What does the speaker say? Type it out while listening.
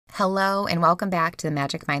Hello and welcome back to the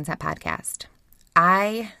Magic Mindset Podcast.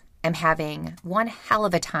 I am having one hell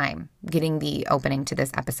of a time getting the opening to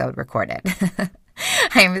this episode recorded.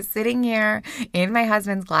 I'm sitting here in my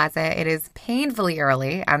husband's closet. It is painfully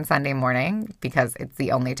early on Sunday morning because it's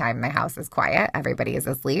the only time my house is quiet. Everybody is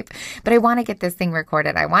asleep. But I want to get this thing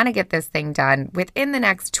recorded. I want to get this thing done within the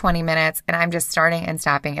next 20 minutes. And I'm just starting and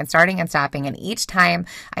stopping and starting and stopping. And each time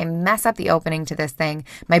I mess up the opening to this thing,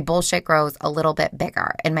 my bullshit grows a little bit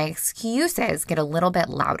bigger and my excuses get a little bit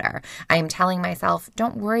louder. I am telling myself,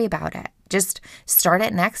 don't worry about it. Just start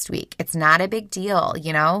it next week. It's not a big deal.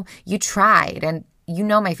 You tried, and you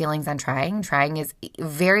know my feelings on trying. Trying is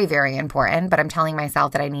very, very important, but I'm telling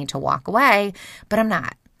myself that I need to walk away, but I'm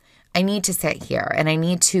not. I need to sit here and I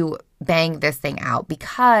need to bang this thing out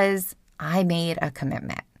because I made a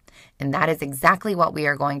commitment. And that is exactly what we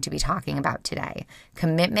are going to be talking about today.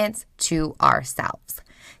 Commitments to ourselves.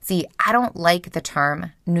 See, I don't like the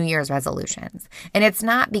term New Year's resolutions. And it's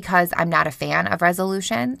not because I'm not a fan of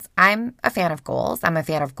resolutions. I'm a fan of goals. I'm a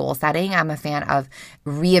fan of goal setting. I'm a fan of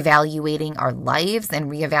reevaluating our lives and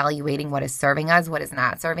reevaluating what is serving us, what is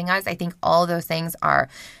not serving us. I think all those things are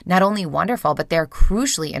not only wonderful, but they're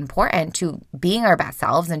crucially important to being our best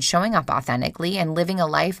selves and showing up authentically and living a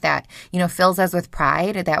life that, fills us with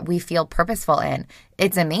pride, that we feel purposeful in.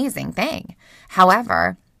 It's an amazing thing.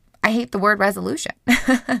 However, I hate the word resolution.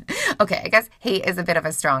 Okay, I guess hate is a bit of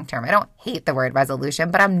a strong term. I don't hate the word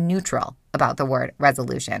resolution, but I'm neutral about the word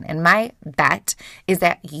resolution. And my bet is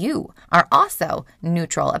that you are also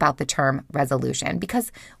neutral about the term resolution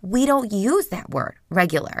because we don't use that word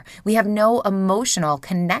regular. We have no emotional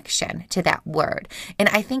connection to that word. And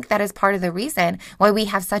I think that is part of the reason why we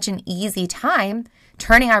have such an easy time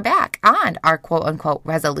turning our back on our quote unquote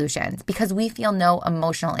resolutions because we feel no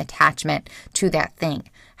emotional attachment to that thing.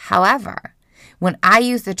 However, when I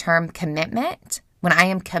use the term commitment, when I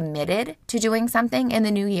am committed to doing something in the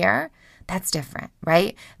new year, that's different,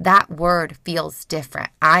 right? That word feels different.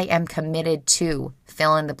 I am committed to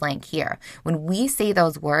fill in the blank here. When we say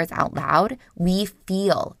those words out loud, we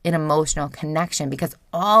feel an emotional connection because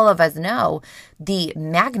all of us know the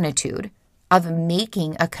magnitude of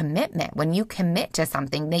making a commitment. When you commit to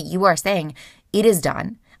something that you are saying, it is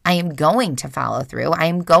done. I am going to follow through. I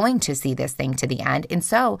am going to see this thing to the end. And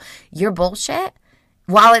so your bullshit,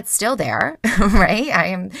 while it's still there, right? I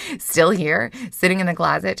am still here sitting in the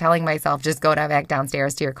closet telling myself, just go back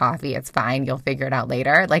downstairs to your coffee. It's fine. You'll figure it out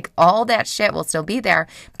later. Like all that shit will still be there.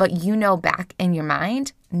 But back in your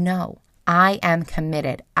mind, no. I am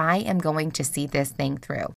committed. I am going to see this thing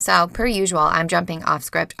through. So per usual, I'm jumping off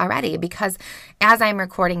script already because as I'm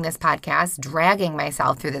recording this podcast, dragging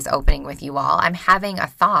myself through this opening with you all, I'm having a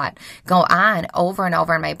thought go on over and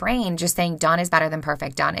over in my brain, just saying done is better than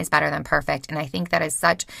perfect. Done is better than perfect. And I think that is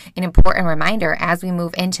such an important reminder as we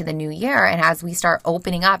move into the new year and as we start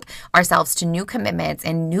opening up ourselves to new commitments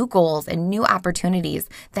and new goals and new opportunities,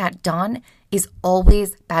 that done is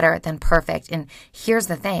always better than perfect. And here's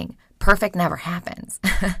the thing. Perfect never happens.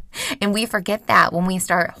 And we forget that when we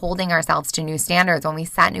start holding ourselves to new standards, when we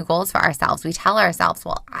set new goals for ourselves, we tell ourselves,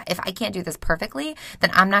 well, if I can't do this perfectly, then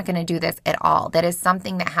I'm not going to do this at all. That is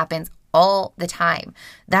something that happens all the time.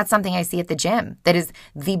 That's something I see at the gym. That is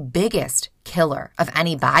the biggest killer of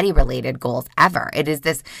any body-related goals ever. It is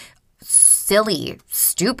this silly,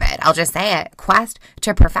 stupid, I'll just say it, quest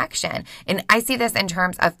to perfection. And I see this in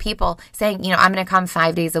terms of people saying, I'm going to come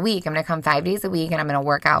 5 days a week. I'm going to come 5 days a week and I'm going to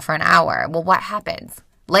work out for an hour. Well, what happens?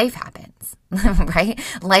 Life happens, right?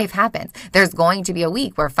 Life happens. There's going to be a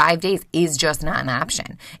week where 5 days is just not an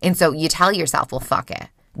option. And so you tell yourself, well, fuck it.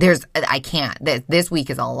 I can't. This week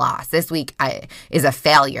is a loss. This week is a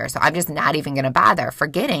failure. So I'm just not even going to bother,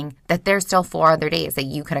 forgetting that there's still 4 other days that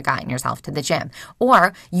you could have gotten yourself to the gym.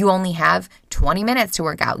 Or you only have 20 minutes to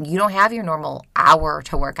work out. You don't have your normal hour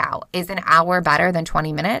to work out. Is an hour better than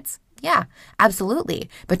 20 minutes? Yeah, absolutely.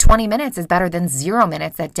 But 20 minutes is better than 0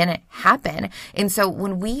 minutes that didn't happen. And so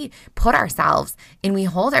when we put ourselves and we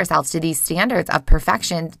hold ourselves to these standards of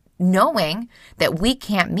perfection, knowing that we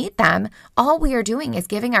can't meet them, all we are doing is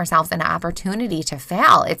giving ourselves an opportunity to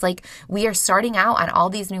fail. It's like we are starting out on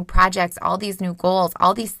all these new projects, all these new goals,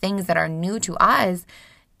 all these things that are new to us,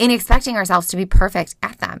 and expecting ourselves to be perfect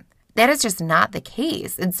at them. That is just not the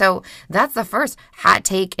case. And so that's the first hot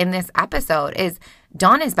take in this episode is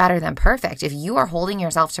done is better than perfect. If you are holding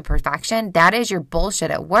yourself to perfection, that is your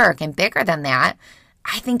bullshit at work. And bigger than that,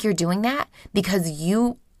 I think you're doing that because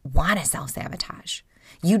you want to self-sabotage.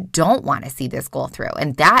 You don't want to see this goal through.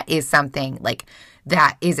 And that is something like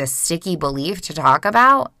that is a sticky belief to talk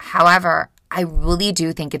about. However, I really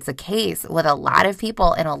do think it's the case with a lot of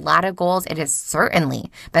people and a lot of goals. It has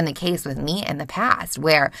certainly been the case with me in the past,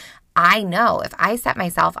 where I know if I set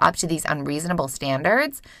myself up to these unreasonable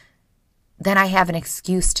standards, then I have an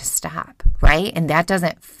excuse to stop, right? And that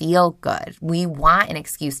doesn't feel good. We want an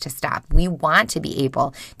excuse to stop. We want to be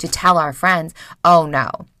able to tell our friends, oh no,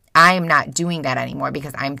 I am not doing that anymore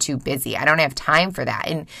because I'm too busy. I don't have time for that.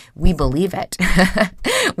 And we believe it.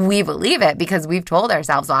 We believe it because we've told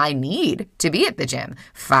ourselves, well, I need to be at the gym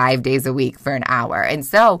 5 days a week for an hour. And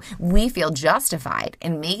so we feel justified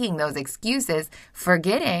in making those excuses,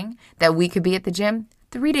 forgetting that we could be at the gym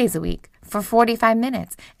 3 days a week for 45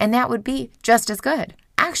 minutes. And that would be just as good.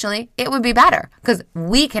 Actually, it would be better because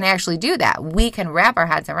we can actually do that. We can wrap our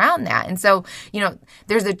heads around that. And so,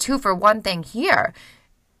 there's a 2-for-1 thing here.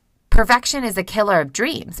 Perfection is a killer of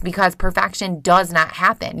dreams because perfection does not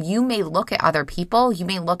happen. You may look at other people. You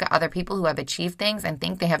may look at other people who have achieved things and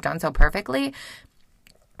think they have done so perfectly.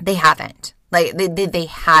 They haven't. Like they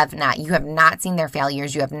have not. You have not seen their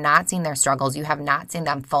failures. You have not seen their struggles. You have not seen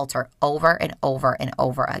them falter over and over and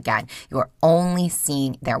over again. You are only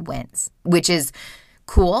seeing their wins, which is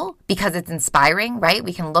cool because it's inspiring, right?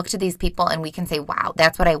 We can look to these people and we can say, wow,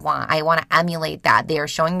 that's what I want. I want to emulate that. They are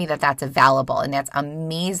showing me that that's available, and that's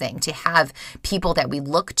amazing to have people that we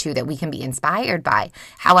look to that we can be inspired by.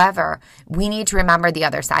 However, we need to remember the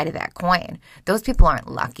other side of that coin. Those people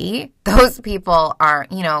aren't lucky. Those people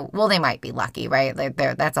aren't, well, they might be lucky, right?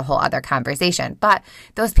 That's a whole other conversation, but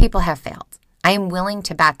those people have failed. I am willing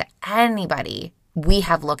to bet that anybody we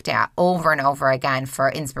have looked at over and over again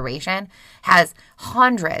for inspiration has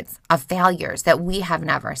hundreds of failures that we have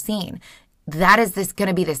never seen. That is going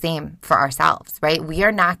to be the same for ourselves, right? We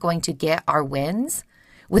are not going to get our wins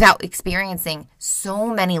without experiencing so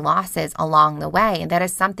many losses along the way. And that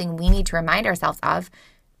is something we need to remind ourselves of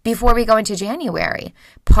before we go into January.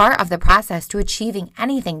 Part of the process to achieving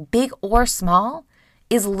anything, big or small,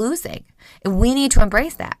 is losing. And we need to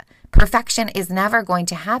embrace that. Perfection is never going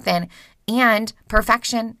to happen. And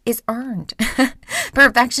perfection is earned.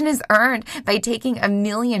 Perfection is earned by taking a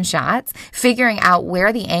million shots, figuring out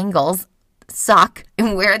where the angles suck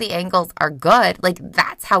and where the angles are good. Like,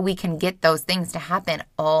 that's how we can get those things to happen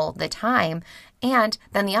all the time. And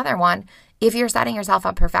then the other one, if you're setting yourself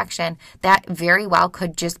up perfection, that very well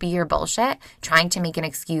could just be your bullshit trying to make an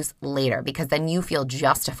excuse later, because then you feel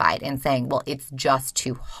justified in saying, well, it's just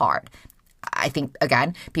too hard. I think,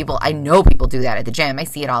 again, I know people do that at the gym. I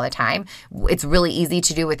see it all the time. It's really easy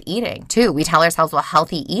to do with eating, too. We tell ourselves, well,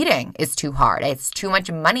 healthy eating is too hard. It's too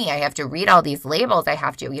much money. I have to read all these labels. I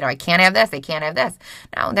have to, I can't have this. I can't have this.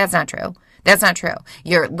 No, that's not true. That's not true.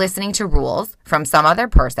 You're listening to rules from some other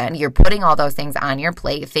person. You're putting all those things on your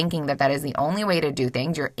plate, thinking that that is the only way to do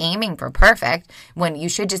things. You're aiming for perfect when you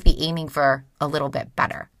should just be aiming for a little bit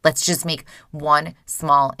better. Let's just make one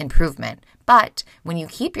small improvement. But when you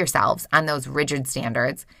keep yourselves on those rigid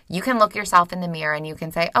standards, you can look yourself in the mirror and you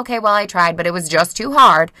can say, okay, well, I tried, but it was just too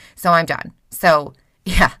hard, so I'm done. So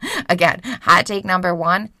yeah, again, hot take number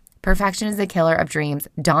 1, perfection is the killer of dreams.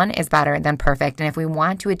 Done is better than perfect. And if we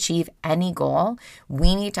want to achieve any goal,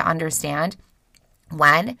 we need to understand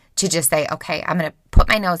when to just say, okay, I'm going to put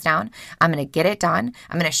my nose down. I'm going to get it done.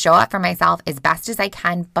 I'm going to show up for myself as best as I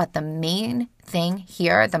can. But the main thing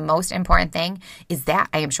here, the most important thing, is that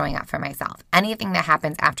I am showing up for myself. Anything that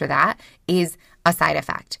happens after that is a side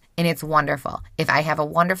effect. And it's wonderful. If I have a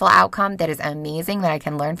wonderful outcome, that is amazing that I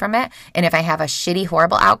can learn from it. And if I have a shitty,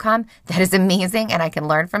 horrible outcome, that is amazing and I can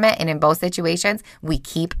learn from it. And in both situations, we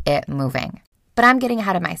keep it moving. But I'm getting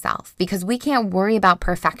ahead of myself because we can't worry about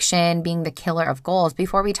perfection being the killer of goals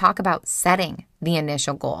before we talk about setting the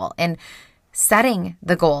initial goal. And setting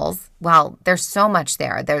the goals, well, there's so much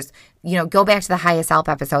there. There's, go back to the highest self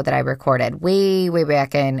episode that I recorded way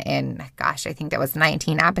back in, gosh, I think that was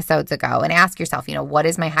 19 episodes ago, and ask yourself, what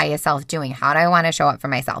is my highest self doing? How do I want to show up for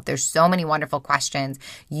myself? There's so many wonderful questions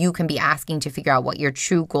you can be asking to figure out what your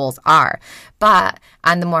true goals are. But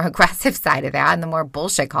on the more aggressive side of that, and the more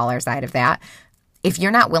bullshit caller side of that, if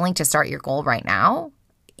you're not willing to start your goal right now,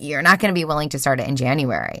 you're not going to be willing to start it in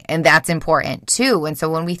January. And that's important too. And so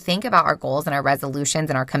when we think about our goals and our resolutions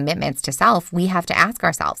and our commitments to self, we have to ask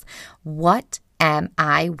ourselves, what am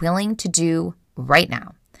I willing to do right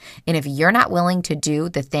now? And if you're not willing to do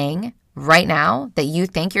the thing right now that you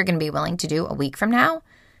think you're going to be willing to do a week from now,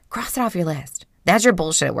 cross it off your list. That's your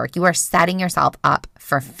bullshit at work. You are setting yourself up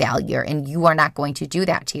for failure, and you are not going to do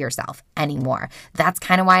that to yourself anymore. That's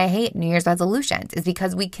kind of why I hate New Year's resolutions, is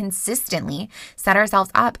because we consistently set ourselves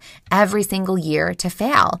up every single year to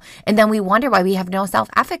fail. And then we wonder why we have no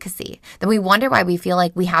self-efficacy. Then we wonder why we feel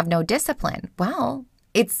like we have no discipline. Well,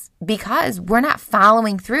 It's because we're not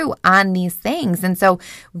following through on these things. And so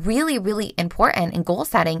really, really important in goal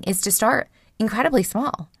setting is to start incredibly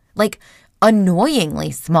small, like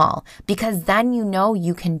annoyingly small, because then you know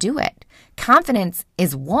you can do it. Confidence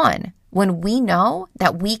is won when we know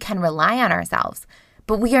that we can rely on ourselves.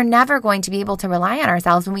 But we are never going to be able to rely on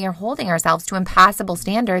ourselves when we are holding ourselves to impossible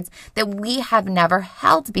standards that we have never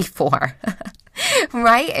held before.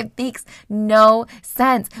 Right? It makes no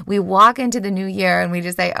sense. We walk into the new year and we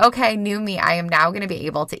just say, okay, new me, I am now going to be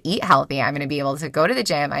able to eat healthy. I'm going to be able to go to the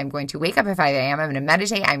gym. I'm going to wake up at 5 a.m. I'm going to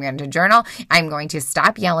meditate. I'm going to journal. I'm going to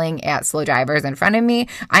stop yelling at slow drivers in front of me.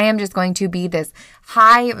 I am just going to be this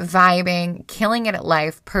high vibing, killing it at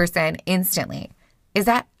life person instantly. Is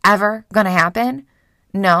that ever going to happen?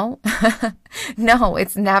 No, no,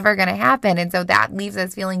 it's never going to happen. And so that leaves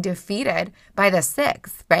us feeling defeated by the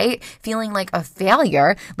 6th, right? Feeling like a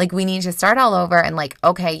failure, like we need to start all over and like,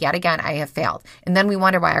 okay, yet again, I have failed. And then we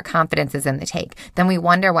wonder why our confidence is in the tank. Then we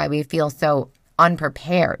wonder why we feel so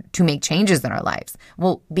unprepared to make changes in our lives.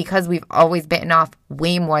 Well, because we've always bitten off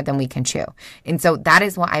way more than we can chew. And so that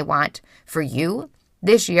is what I want for you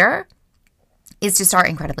this year, is to start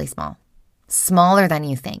incredibly small. Smaller than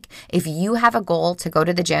you think. If you have a goal to go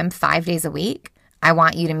to the gym 5 days a week, I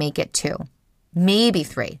want you to make it 2, maybe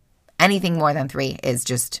 3. Anything more than 3 is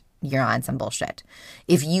just, you're on some bullshit.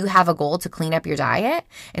 If you have a goal to clean up your diet,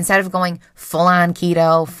 instead of going full on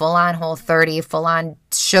keto, full on Whole30, full on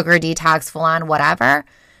sugar detox, full on whatever,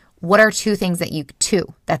 what are 2 things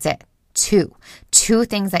that that's it. 2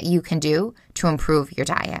 things that you can do to improve your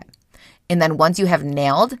diet. And then once you have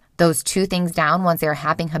nailed those 2 things down, once they're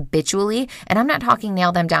happening habitually, and I'm not talking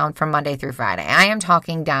nail them down from Monday through Friday. I am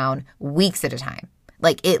talking down weeks at a time,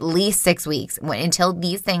 like at least 6 weeks, until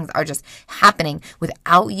these things are just happening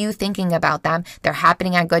without you thinking about them. They're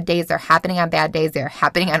happening on good days. They're happening on bad days. They're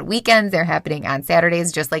happening on weekends. They're happening on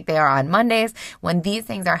Saturdays, just like they are on Mondays. When these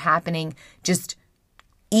things are happening just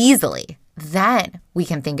easily, then we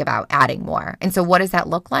can think about adding more. And so what does that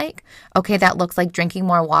look like? Okay, that looks like drinking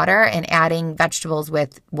more water and adding vegetables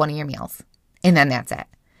with one of your meals. And then that's it.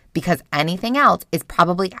 Because anything else is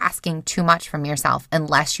probably asking too much from yourself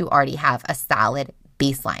unless you already have a solid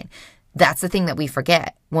baseline. That's the thing that we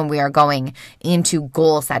forget when we are going into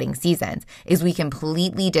goal setting seasons, is we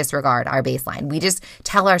completely disregard our baseline. We just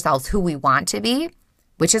tell ourselves who we want to be,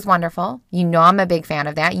 which is wonderful. You know I'm a big fan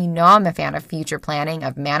of that. You know I'm a fan of future planning,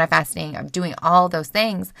 of manifesting, of doing all those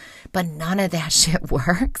things. But none of that shit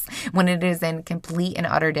works when it is in complete and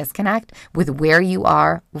utter disconnect with where you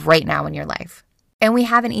are right now in your life. And we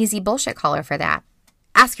have an easy bullshit color for that.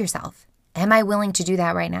 Ask yourself, am I willing to do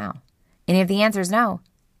that right now? And if the answer is no,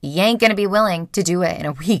 you ain't going to be willing to do it in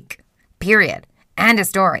a week, period. End of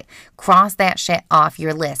story. Cross that shit off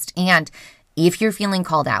your list. And if you're feeling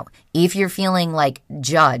called out, if you're feeling like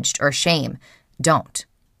judged or shame, don't.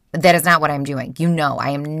 That is not what I'm doing. You know, I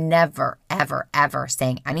am never, ever, ever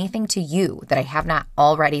saying anything to you that I have not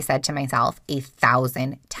already said to myself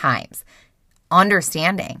 1,000 times.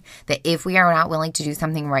 Understanding that if we are not willing to do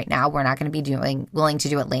something right now, we're not going to be willing to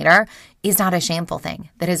do it later, is not a shameful thing.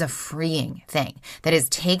 That is a freeing thing. That is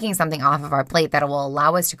taking something off of our plate that will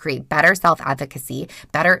allow us to create better self-efficacy,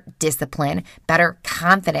 better discipline, better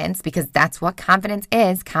confidence, because that's what confidence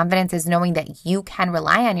is. Confidence is knowing that you can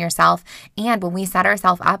rely on yourself. And when we set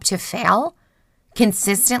ourselves up to fail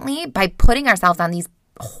consistently by putting ourselves on these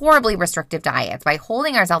horribly restrictive diets, by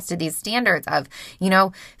holding ourselves to these standards of,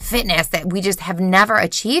 fitness that we just have never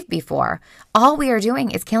achieved before, all we are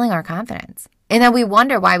doing is killing our confidence. And then we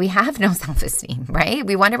wonder why we have no self-esteem, right?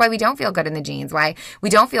 We wonder why we don't feel good in the jeans, why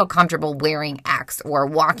we don't feel comfortable wearing X or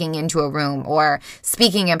walking into a room or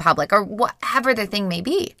speaking in public or whatever the thing may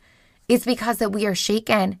be. It's because that we are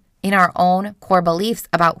shaken in our own core beliefs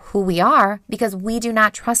about who we are because we do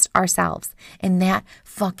not trust ourselves. And that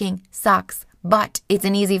fucking sucks. But it's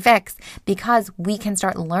an easy fix because we can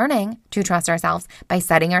start learning to trust ourselves by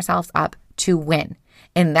setting ourselves up to win.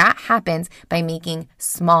 And that happens by making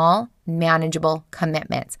small, manageable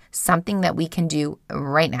commitments, something that we can do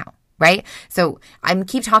right now, right? So I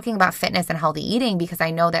keep talking about fitness and healthy eating because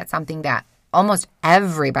I know that's something that almost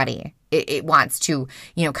everybody it wants to,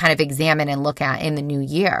 kind of examine and look at in the new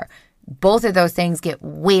year. Both of those things get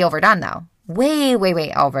way overdone though. Way, way,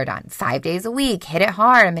 way overdone. 5 days a week, hit it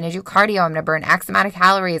hard. I'm going to do cardio. I'm going to burn X amount of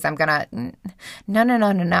calories. I'm going to,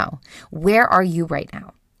 no. Where are you right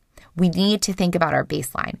now? We need to think about our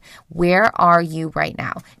baseline. Where are you right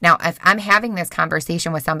now? Now, if I'm having this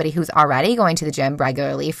conversation with somebody who's already going to the gym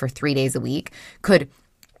regularly for 3 days a week, could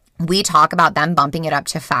we talk about them bumping it up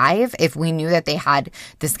to 5 if we knew that they had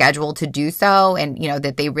the schedule to do so and,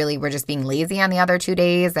 that they really were just being lazy on the other 2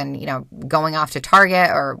 days and, going off to Target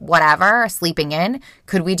or whatever, sleeping in.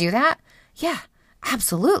 Could we do that? Yeah,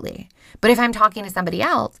 absolutely. But if I'm talking to somebody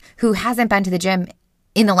else who hasn't been to the gym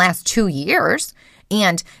in the last 2 years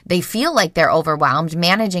and they feel like they're overwhelmed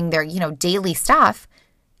managing their, daily stuff,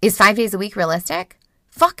 is 5 days a week realistic?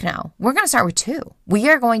 Fuck no. We're going to start with 2. We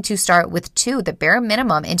are going to start with 2, the bare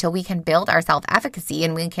minimum, until we can build our self-efficacy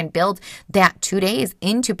and we can build that 2 days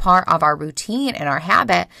into part of our routine and our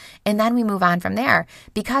habit. And then we move on from there.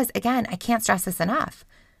 Because again, I can't stress this enough.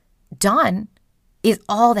 Done is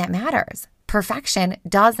all that matters. Perfection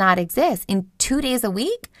does not exist. In 2 days a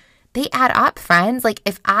week, they add up, friends. Like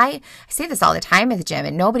if I say this all the time at the gym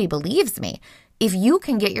and nobody believes me. If you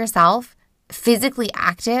can get yourself physically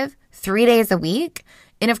active 3 days a week,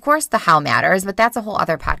 and of course the how matters, but that's a whole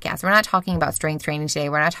other podcast. We're not talking about strength training today.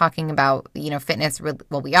 We're not talking about, fitness.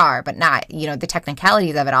 Well, we are, but not, the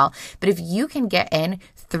technicalities of it all. But if you can get in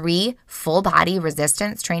 3 full body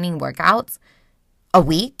resistance training workouts a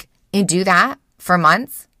week and do that for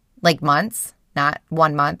months, not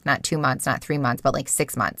 1 month, not 2 months, not 3 months, but like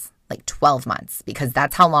 6 months, like 12 months, because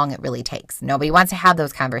that's how long it really takes. Nobody wants to have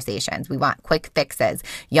those conversations. We want quick fixes.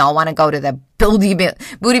 Y'all want to go to the booty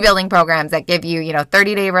building programs that give you,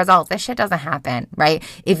 30-day results. This shit doesn't happen, right?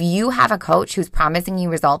 If you have a coach who's promising you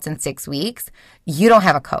results in 6 weeks, you don't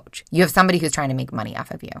have a coach. You have somebody who's trying to make money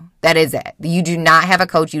off of you. That is it. You do not have a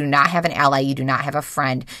coach. You do not have an ally. You do not have a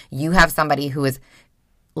friend. You have somebody who is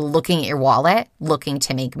looking at your wallet, looking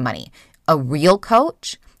to make money. A real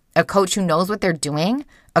coach, a coach who knows what they're doing,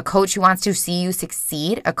 a coach who wants to see you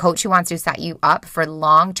succeed, a coach who wants to set you up for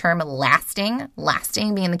long-term lasting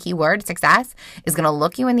being the key word, success, is going to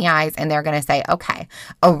look you in the eyes and they're going to say, okay,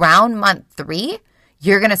 around month 3,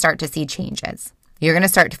 you're going to start to see changes. You're going to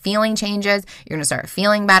start feeling changes. You're going to start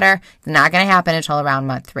feeling better. It's not going to happen until around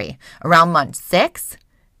month 3. Around month 6,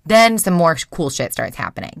 then some more cool shit starts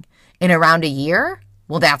happening. In around a year,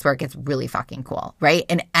 well, that's where it gets really fucking cool, right?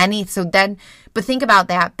 But think about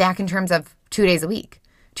that back in terms of 2 days a week.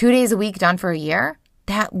 2 days a week done for a year,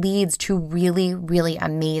 that leads to really, really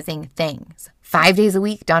amazing things. 5 days a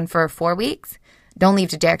week done for 4 weeks, don't leave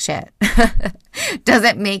to jack shit.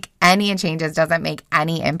 Doesn't make any changes, doesn't make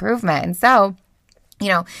any improvement. And so,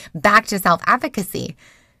 back to self-efficacy.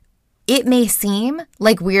 It may seem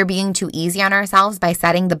like we're being too easy on ourselves by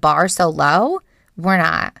setting the bar so low. We're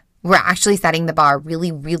not. We're actually setting the bar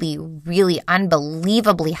really, really, really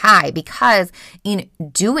unbelievably high, because in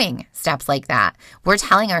doing steps like that, we're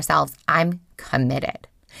telling ourselves, I'm committed.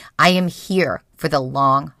 I am here for the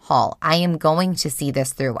long haul. I am going to see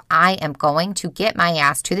this through. I am going to get my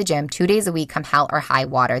ass to the gym 2 days a week, come hell or high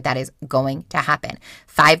water. That is going to happen.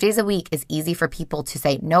 5 days a week is easy for people to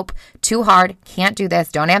say, nope, too hard, can't do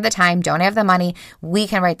this, don't have the time, don't have the money. We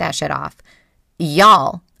can write that shit off.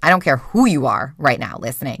 Y'all, I don't care who you are right now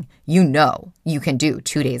listening. You know you can do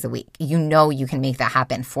 2 days a week. You know you can make that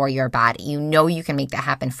happen for your body. You know you can make that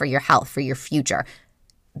happen for your health, for your future.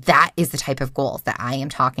 That is the type of goals that I am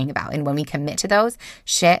talking about. And when we commit to those,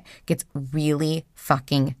 shit gets really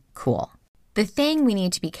fucking cool. The thing we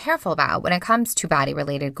need to be careful about when it comes to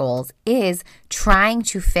body-related goals is trying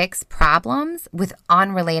to fix problems with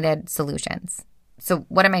unrelated solutions. So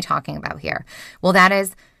what am I talking about here? Well, that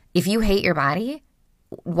is, if you hate your body,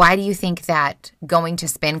 why do you think that going to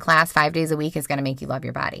spin class 5 days a week is going to make you love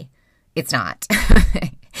your body? It's not.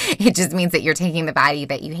 It just means that you're taking the body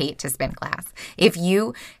that you hate to spin class. If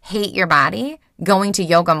you hate your body, going to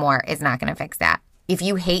yoga more is not going to fix that. If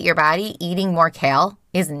you hate your body, eating more kale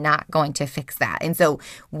is not going to fix that. And so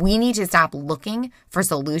we need to stop looking for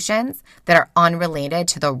solutions that are unrelated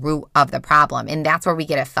to the root of the problem. And that's where we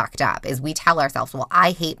get it fucked up, is we tell ourselves, well,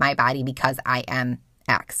 I hate my body because I am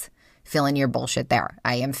X. Fill in your bullshit there.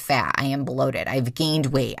 I am fat. I am bloated. I've gained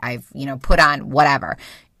weight. I've, put on whatever.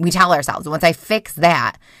 We tell ourselves, once I fix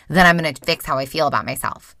that, then I'm going to fix how I feel about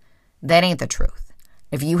myself. That ain't the truth.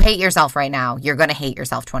 If you hate yourself right now, you're going to hate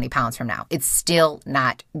yourself 20 pounds from now. It's still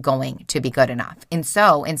not going to be good enough. And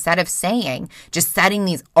so instead of just setting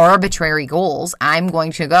these arbitrary goals, I'm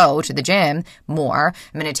going to go to the gym more.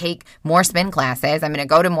 I'm going to take more spin classes. I'm going to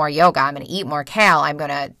go to more yoga. I'm going to eat more kale. I'm going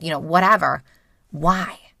to, whatever.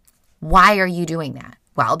 Why? Why are you doing that?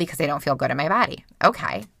 Well, because I don't feel good in my body.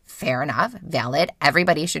 Okay, fair enough, valid.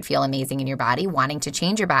 Everybody should feel amazing in your body. Wanting to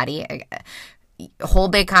change your body, whole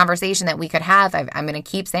big conversation that we could have. I'm going to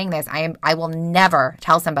keep saying this. I will never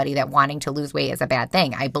tell somebody that wanting to lose weight is a bad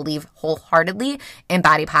thing. I believe wholeheartedly in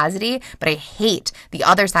body positivity, but I hate the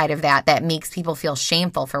other side of that makes people feel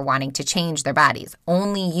shameful for wanting to change their bodies.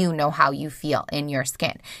 Only you know how you feel in your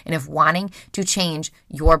skin. And if wanting to change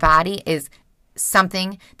your body is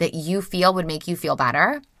something that you feel would make you feel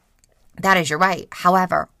better, that is your right.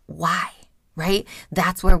 However, why? Right?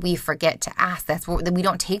 That's where we forget to ask. That's where we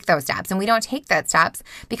don't take those steps. And we don't take those steps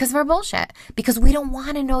because we're bullshit. Because we don't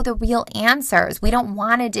want to know the real answers. We don't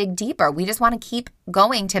want to dig deeper. We just want to keep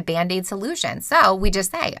going to Band-Aid solutions. So we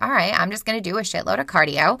just say, all right, I'm just going to do a shitload of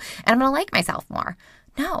cardio and I'm going to like myself more.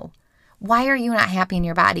 No. Why are you not happy in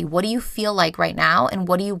your body? What do you feel like right now? And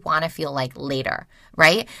what do you want to feel like later?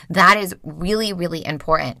 Right? That is really, really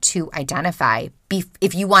important to identify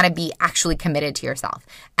if you want to be actually committed to yourself.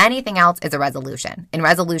 Anything else is a resolution, and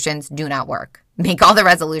resolutions do not work. Make all the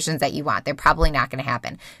resolutions that you want. They're probably not going to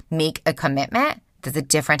happen. Make a commitment. That's a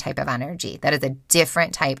different type of energy. That is a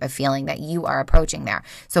different type of feeling that you are approaching there.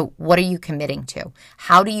 So what are you committing to?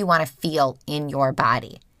 How do you want to feel in your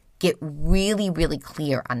body? Get really, really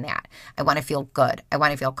clear on that. I want to feel good. I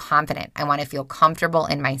want to feel confident. I want to feel comfortable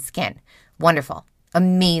in my skin. Wonderful.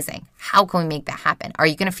 Amazing. How can we make that happen? Are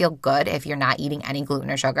you going to feel good if you're not eating any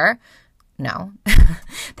gluten or sugar? No.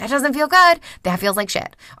 That doesn't feel good. That feels like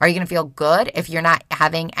shit. Are you going to feel good if you're not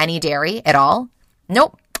having any dairy at all?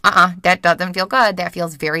 Nope. That doesn't feel good. That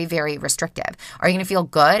feels very, very restrictive. Are you going to feel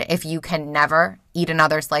good if you can never eat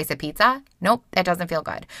another slice of pizza? Nope, that doesn't feel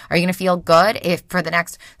good. Are you going to feel good if for the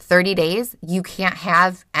next 30 days you can't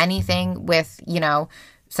have anything with,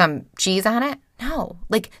 some cheese on it? No,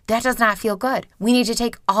 that does not feel good. We need to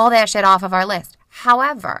take all that shit off of our list.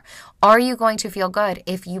 However, are you going to feel good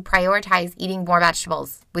if you prioritize eating more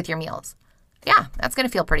vegetables with your meals? Yeah, that's going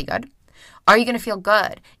to feel pretty good. Are you going to feel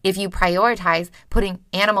good if you prioritize putting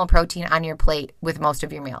animal protein on your plate with most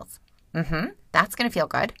of your meals? That's going to feel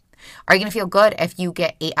good. Are you going to feel good if you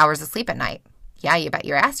get 8 hours of sleep at night? Yeah, you bet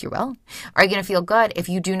your ass you will. Are you going to feel good if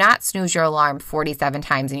you do not snooze your alarm 47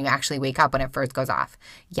 times and you actually wake up when it first goes off?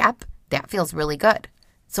 Yep, that feels really good.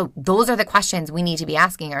 So those are the questions we need to be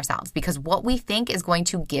asking ourselves, because what we think is going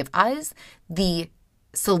to give us the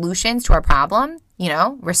solutions to our problem,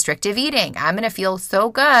 restrictive eating. I'm going to feel so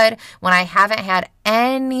good when I haven't had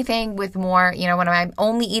anything with more, when I'm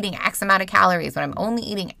only eating X amount of calories, when I'm only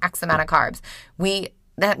eating X amount of carbs.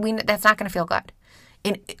 That's not going to feel good.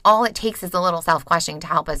 And all it takes is a little self-questioning to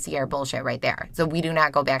help us see our bullshit right there. So we do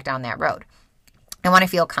not go back down that road. I want to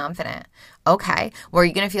feel confident. Okay, well, are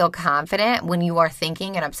you going to feel confident when you are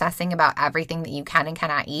thinking and obsessing about everything that you can and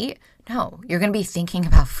cannot eat? No, you're going to be thinking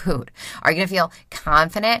about food. Are you going to feel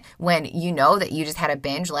confident when you know that you just had a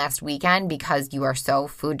binge last weekend because you are so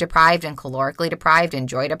food deprived and calorically deprived and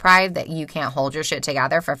joy deprived that you can't hold your shit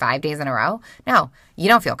together for 5 days in a row? No, you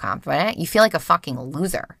don't feel confident. You feel like a fucking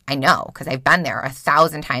loser. I know, because I've been there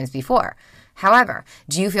 1,000 times before. However,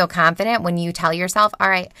 do you feel confident when you tell yourself, all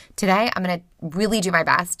right, today I'm going to really do my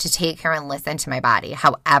best to take care and listen to my body,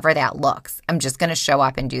 however that looks. I'm just going to show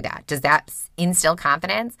up and do that. Does that instill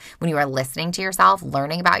confidence when you are listening to yourself,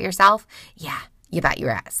 learning about yourself? Yeah, you bet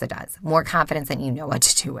your ass it does. More confidence than you know what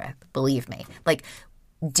to do with, believe me.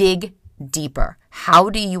 Dig deeper. How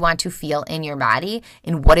do you want to feel in your body,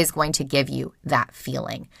 and what is going to give you that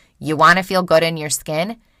feeling? You want to feel good in your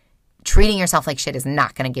skin? Treating yourself like shit is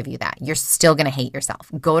not going to give you that. You're still going to hate yourself.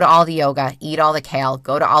 Go to all the yoga, eat all the kale,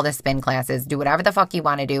 go to all the spin classes, do whatever the fuck you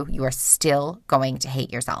want to do. You are still going to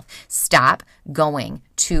hate yourself. Stop going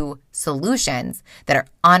to solutions that are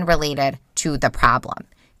unrelated to the problem.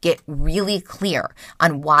 Get really clear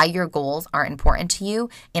on why your goals are important to you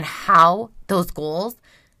and how those goals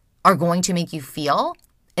are going to make you feel.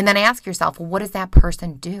 And then ask yourself, well, what does that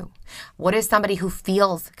person do? What is somebody who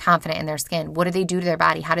feels confident in their skin? What do they do to their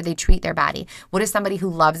body? How do they treat their body? What is somebody who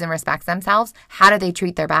loves and respects themselves? How do they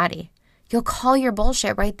treat their body? You'll call your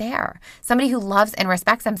bullshit right there. Somebody who loves and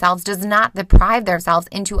respects themselves does not deprive themselves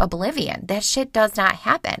into oblivion. That shit does not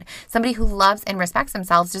happen. Somebody who loves and respects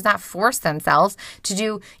themselves does not force themselves to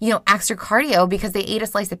do, extra cardio because they ate a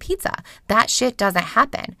slice of pizza. That shit doesn't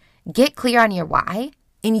happen. Get clear on your why,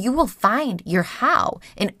 and you will find your how.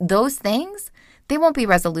 And those things, they won't be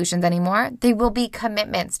resolutions anymore. They will be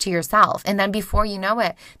commitments to yourself. And then before you know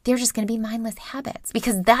it, they're just going to be mindless habits,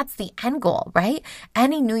 because that's the end goal, right?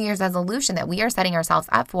 Any New Year's resolution that we are setting ourselves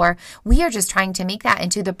up for, we are just trying to make that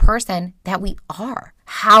into the person that we are,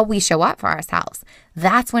 how we show up for ourselves.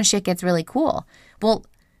 That's when shit gets really cool. Well,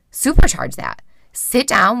 supercharge that. Sit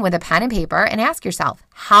down with a pen and paper and ask yourself,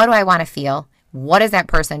 how do I want to feel? What does that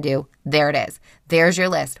person do? There it is. There's your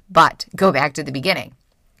list. But go back to the beginning.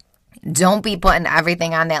 Don't be putting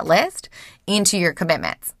everything on that list into your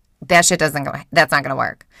commitments. That's not going to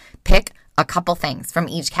work. Pick a couple things from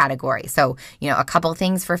each category. So, a couple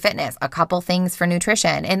things for fitness, a couple things for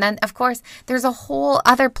nutrition. And then, of course, there's a whole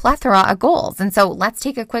other plethora of goals. And so let's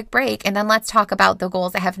take a quick break and then let's talk about the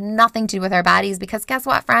goals that have nothing to do with our bodies, because guess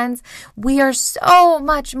what, friends? We are so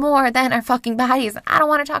much more than our fucking bodies. I don't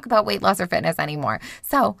want to talk about weight loss or fitness anymore.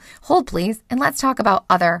 So hold please, and let's talk about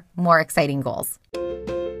other more exciting goals.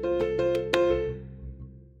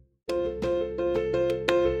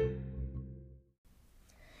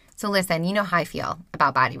 So listen, you know how I feel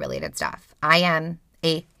about body-related stuff. I am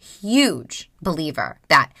a huge believer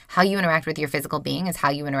that how you interact with your physical being is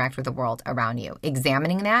how you interact with the world around you.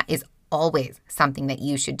 Examining that is always something that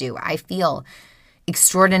you should do. I feel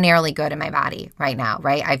extraordinarily good in my body right now,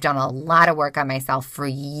 right? I've done a lot of work on myself for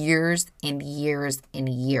years and years and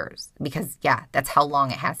years because, that's how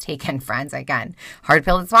long it has taken, friends. Again, hard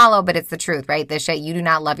pill to swallow, but it's the truth, right? This shit, you do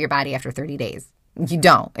not love your body after 30 days. You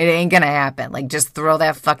don't. It ain't going to happen. Like, just throw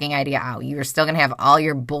that fucking idea out. You're still going to have all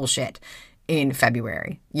your bullshit in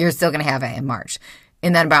February. You're still going to have it in March.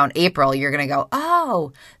 And then around April, you're going to go,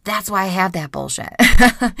 oh, that's why I have that bullshit,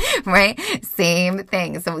 right? Same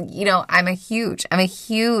thing. So, I'm a huge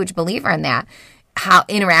believer in that, how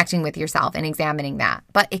interacting with yourself and examining that.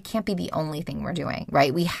 But it can't be the only thing we're doing,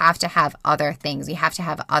 right? We have to have other things. We have to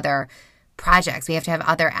have other projects. We have to have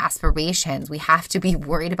other aspirations. We have to be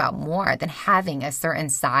worried about more than having a certain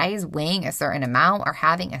size, weighing a certain amount, or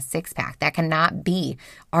having a six-pack. That cannot be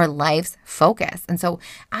our life's focus. And so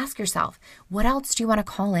ask yourself, what else do you want to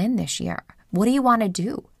call in this year? What do you want to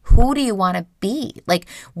do? Who do you want to be? Like,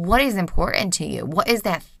 what is important to you? What is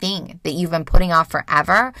that thing that you've been putting off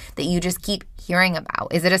forever that you just keep hearing about?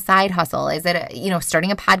 Is it a side hustle? Is it,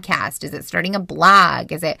 starting a podcast? Is it starting a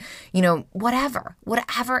blog? Is it, whatever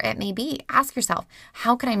it may be? Ask yourself,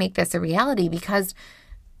 how can I make this a reality? Because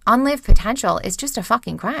unlived potential is just a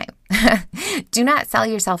fucking crime. Do not sell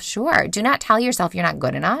yourself short. Do not tell yourself you're not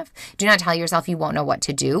good enough. Do not tell yourself you won't know what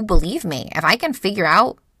to do. Believe me, if I can figure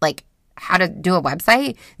out, how to do a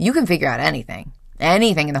website, you can figure out anything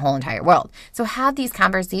in the whole entire world. So have these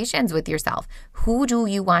conversations with yourself. Who do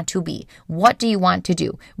you want to be? What do you want to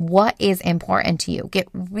do? What is important to you? Get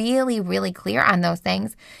really, really clear on those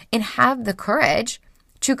things and have the courage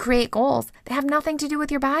to create goals that have nothing to do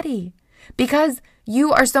with your body, because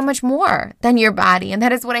you are so much more than your body. And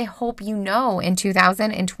that is what I hope you know in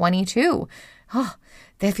 2022. Oh,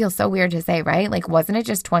 that feels so weird to say, right? Like, wasn't it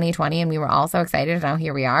just 2020 and we were all so excited and now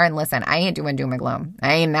here we are? And listen, I ain't doing doom and gloom.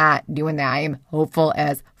 I ain't not doing that. I am hopeful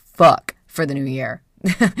as fuck for the new year.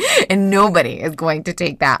 And nobody is going to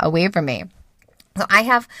take that away from me. So I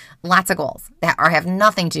have lots of goals that have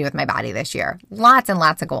nothing to do with my body this year. Lots and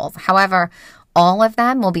lots of goals. However, all of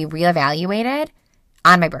them will be reevaluated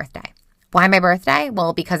on my birthday. Why my birthday?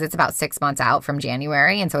 Well, because it's about 6 months out from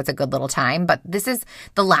January, and so it's a good little time. But this is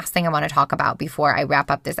the last thing I want to talk about before I wrap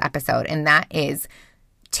up this episode, and that is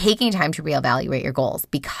taking time to reevaluate your goals.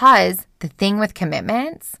 Because the thing with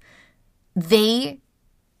commitments,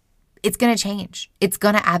 it's going to change. It's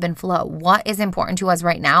going to ebb and flow. What is important to us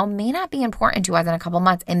right now may not be important to us in a couple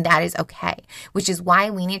months, and that is okay, which is why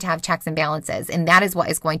we need to have checks and balances. And that is what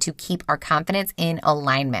is going to keep our confidence in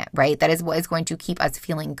alignment, right? That is what is going to keep us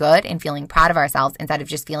feeling good and feeling proud of ourselves instead of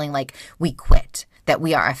just feeling like we quit, that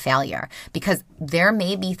we are a failure. Because there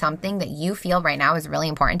may be something that you feel right now is really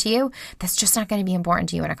important to you that's just not going to be important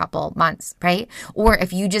to you in a couple months, right? Or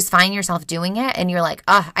if you just find yourself doing it and you're like,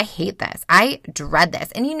 I hate this. I dread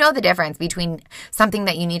this. And you know the difference between something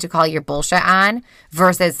that you need to call your bullshit on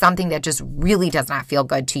versus something that just really does not feel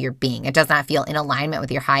good to your being. It does not feel in alignment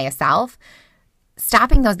with your highest self.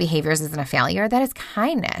 Stopping those behaviors isn't a failure. That is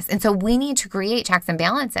kindness. And so we need to create checks and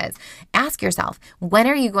balances. Ask yourself, when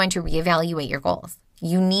are you going to reevaluate your goals?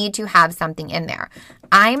 You need to have something in there.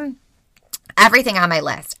 Everything on my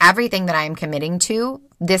list, everything that I am committing to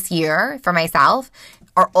this year for myself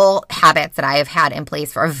are all habits that I have had in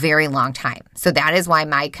place for a very long time. So that is why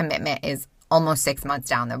my commitment is almost 6 months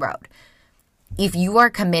down the road. If you are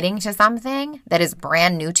committing to something that is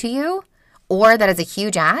brand new to you or that is a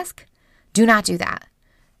huge ask, do not do that.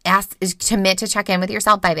 Commit to check in with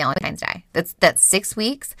yourself by Valentine's Day. That's 6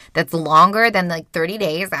 weeks. That's longer than 30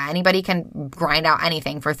 days. Anybody can grind out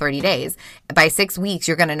anything for 30 days. By 6 weeks,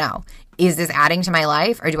 you're going to know, is this adding to my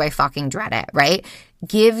life or do I fucking dread it, right?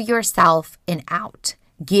 Give yourself an out.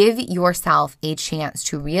 Give yourself a chance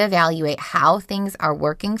to reevaluate how things are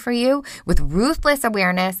working for you with ruthless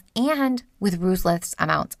awareness and with ruthless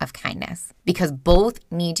amounts of kindness, because both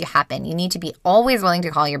need to happen. You need to be always willing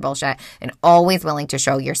to call your bullshit and always willing to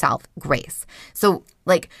show yourself grace. So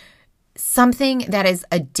something that is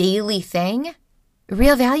a daily thing,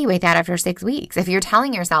 reevaluate that after 6 weeks. If you're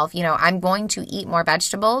telling yourself, I'm going to eat more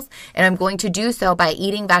vegetables and I'm going to do so by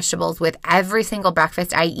eating vegetables with every single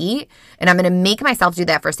breakfast I eat, and I'm going to make myself do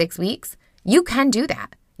that for 6 weeks, you can do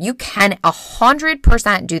that. You can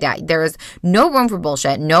 100% do that. There is no room for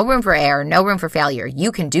bullshit, no room for error, no room for failure.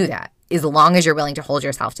 You can do that as long as you're willing to hold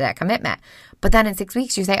yourself to that commitment. But then in 6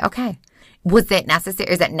 weeks, you say, okay, was it necessary?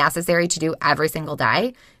 Is it necessary to do every single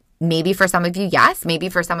day? Maybe for some of you, yes. Maybe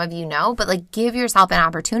for some of you, no. But give yourself an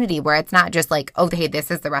opportunity where it's not just oh, hey,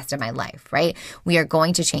 this is the rest of my life, right? We are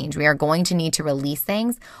going to change. We are going to need to release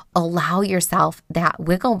things. Allow yourself that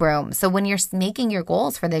wiggle room. So when you're making your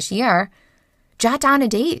goals for this year, jot down a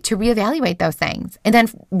date to reevaluate those things and then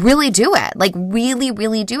really do it. Really,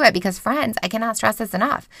 really do it. Because friends, I cannot stress this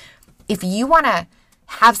enough. If you want to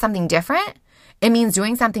have something different, it means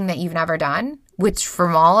doing something that you've never done, which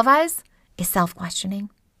from all of us is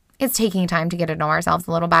self-questioning. It's taking time to get to know ourselves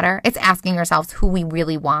a little better. It's asking ourselves who we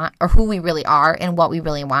really want or who we really are and what we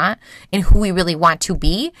really want and who we really want to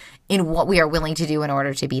be and what we are willing to do in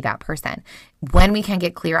order to be that person. When we can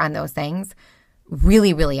get clear on those things,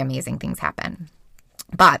 really, really amazing things happen.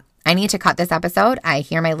 But I need to cut this episode. I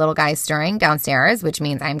hear my little guy stirring downstairs, which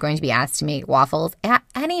means I'm going to be asked to make waffles at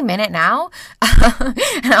any minute now.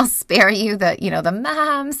 And I'll spare you the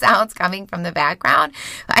mom sounds coming from the background.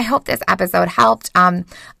 I hope this episode helped.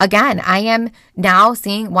 Again, I am now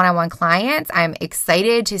seeing one-on-one clients. I'm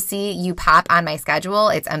excited to see you pop on my schedule.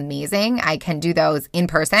 It's amazing. I can do those in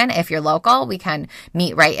person. If you're local, we can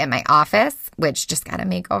meet right in my office, which just got a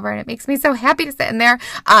makeover and it makes me so happy to sit in there.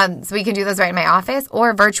 So we can do those right in my office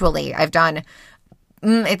or virtually. I've done,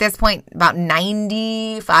 at this point, about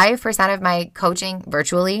 95% of my coaching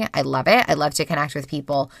virtually. I love it. I love to connect with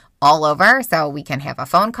people all over. So we can have a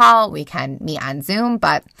phone call. We can meet on Zoom.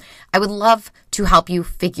 But I would love to help you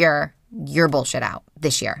figure your bullshit out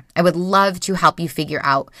this year. I would love to help you figure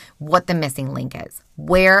out what the missing link is.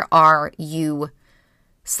 Where are you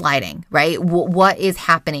sliding, right? What is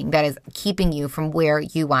happening that is keeping you from where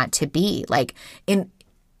you want to be? In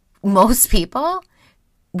most people,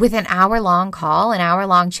 with an hour-long call, an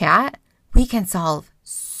hour-long chat, we can solve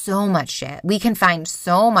so much shit. We can find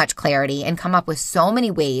so much clarity and come up with so many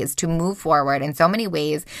ways to move forward and so many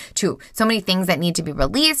things that need to be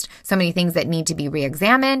released, so many things that need to be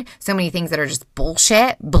re-examined, so many things that are just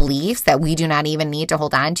bullshit beliefs that we do not even need to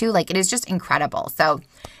hold on to. It is just incredible. So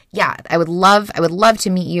yeah, I would love to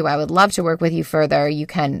meet you. I would love to work with you further. You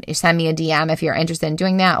can send me a DM if you're interested in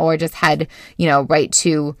doing that, or just head, right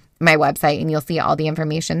to my website and you'll see all the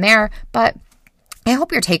information there. But I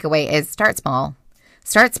hope your takeaway is start small.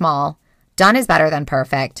 Start small. Done is better than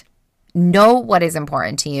perfect. Know what is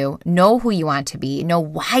important to you. Know who you want to be. Know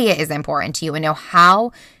why it is important to you, and know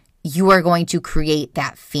how you are going to create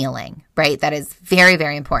that feeling, right? That is very,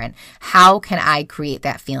 very important. How can I create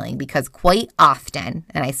that feeling? Because quite often,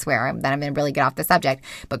 and I swear that I'm going to really get off the subject,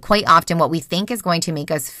 but quite often what we think is going to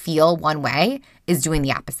make us feel one way is doing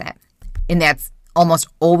the opposite. And that's almost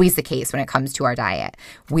always the case when it comes to our diet.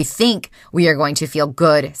 We think we are going to feel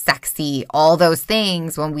good, sexy, all those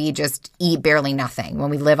things when we just eat barely nothing,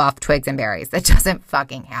 when we live off twigs and berries. That doesn't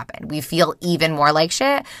fucking happen. We feel even more like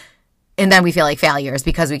shit. And then we feel like failures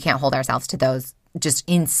because we can't hold ourselves to those just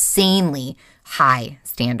insanely high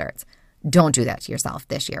standards. Don't do that to yourself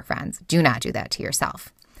this year, friends. Do not do that to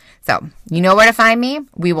yourself. So you know where to find me.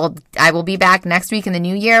 I will be back next week in the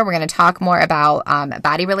new year. We're going to talk more about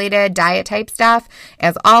body-related diet type stuff.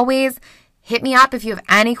 As always, hit me up if you have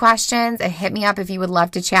any questions, and hit me up if you would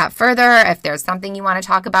love to chat further. If there's something you want to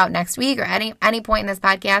talk about next week or any point in this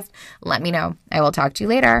podcast, let me know. I will talk to you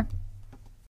later.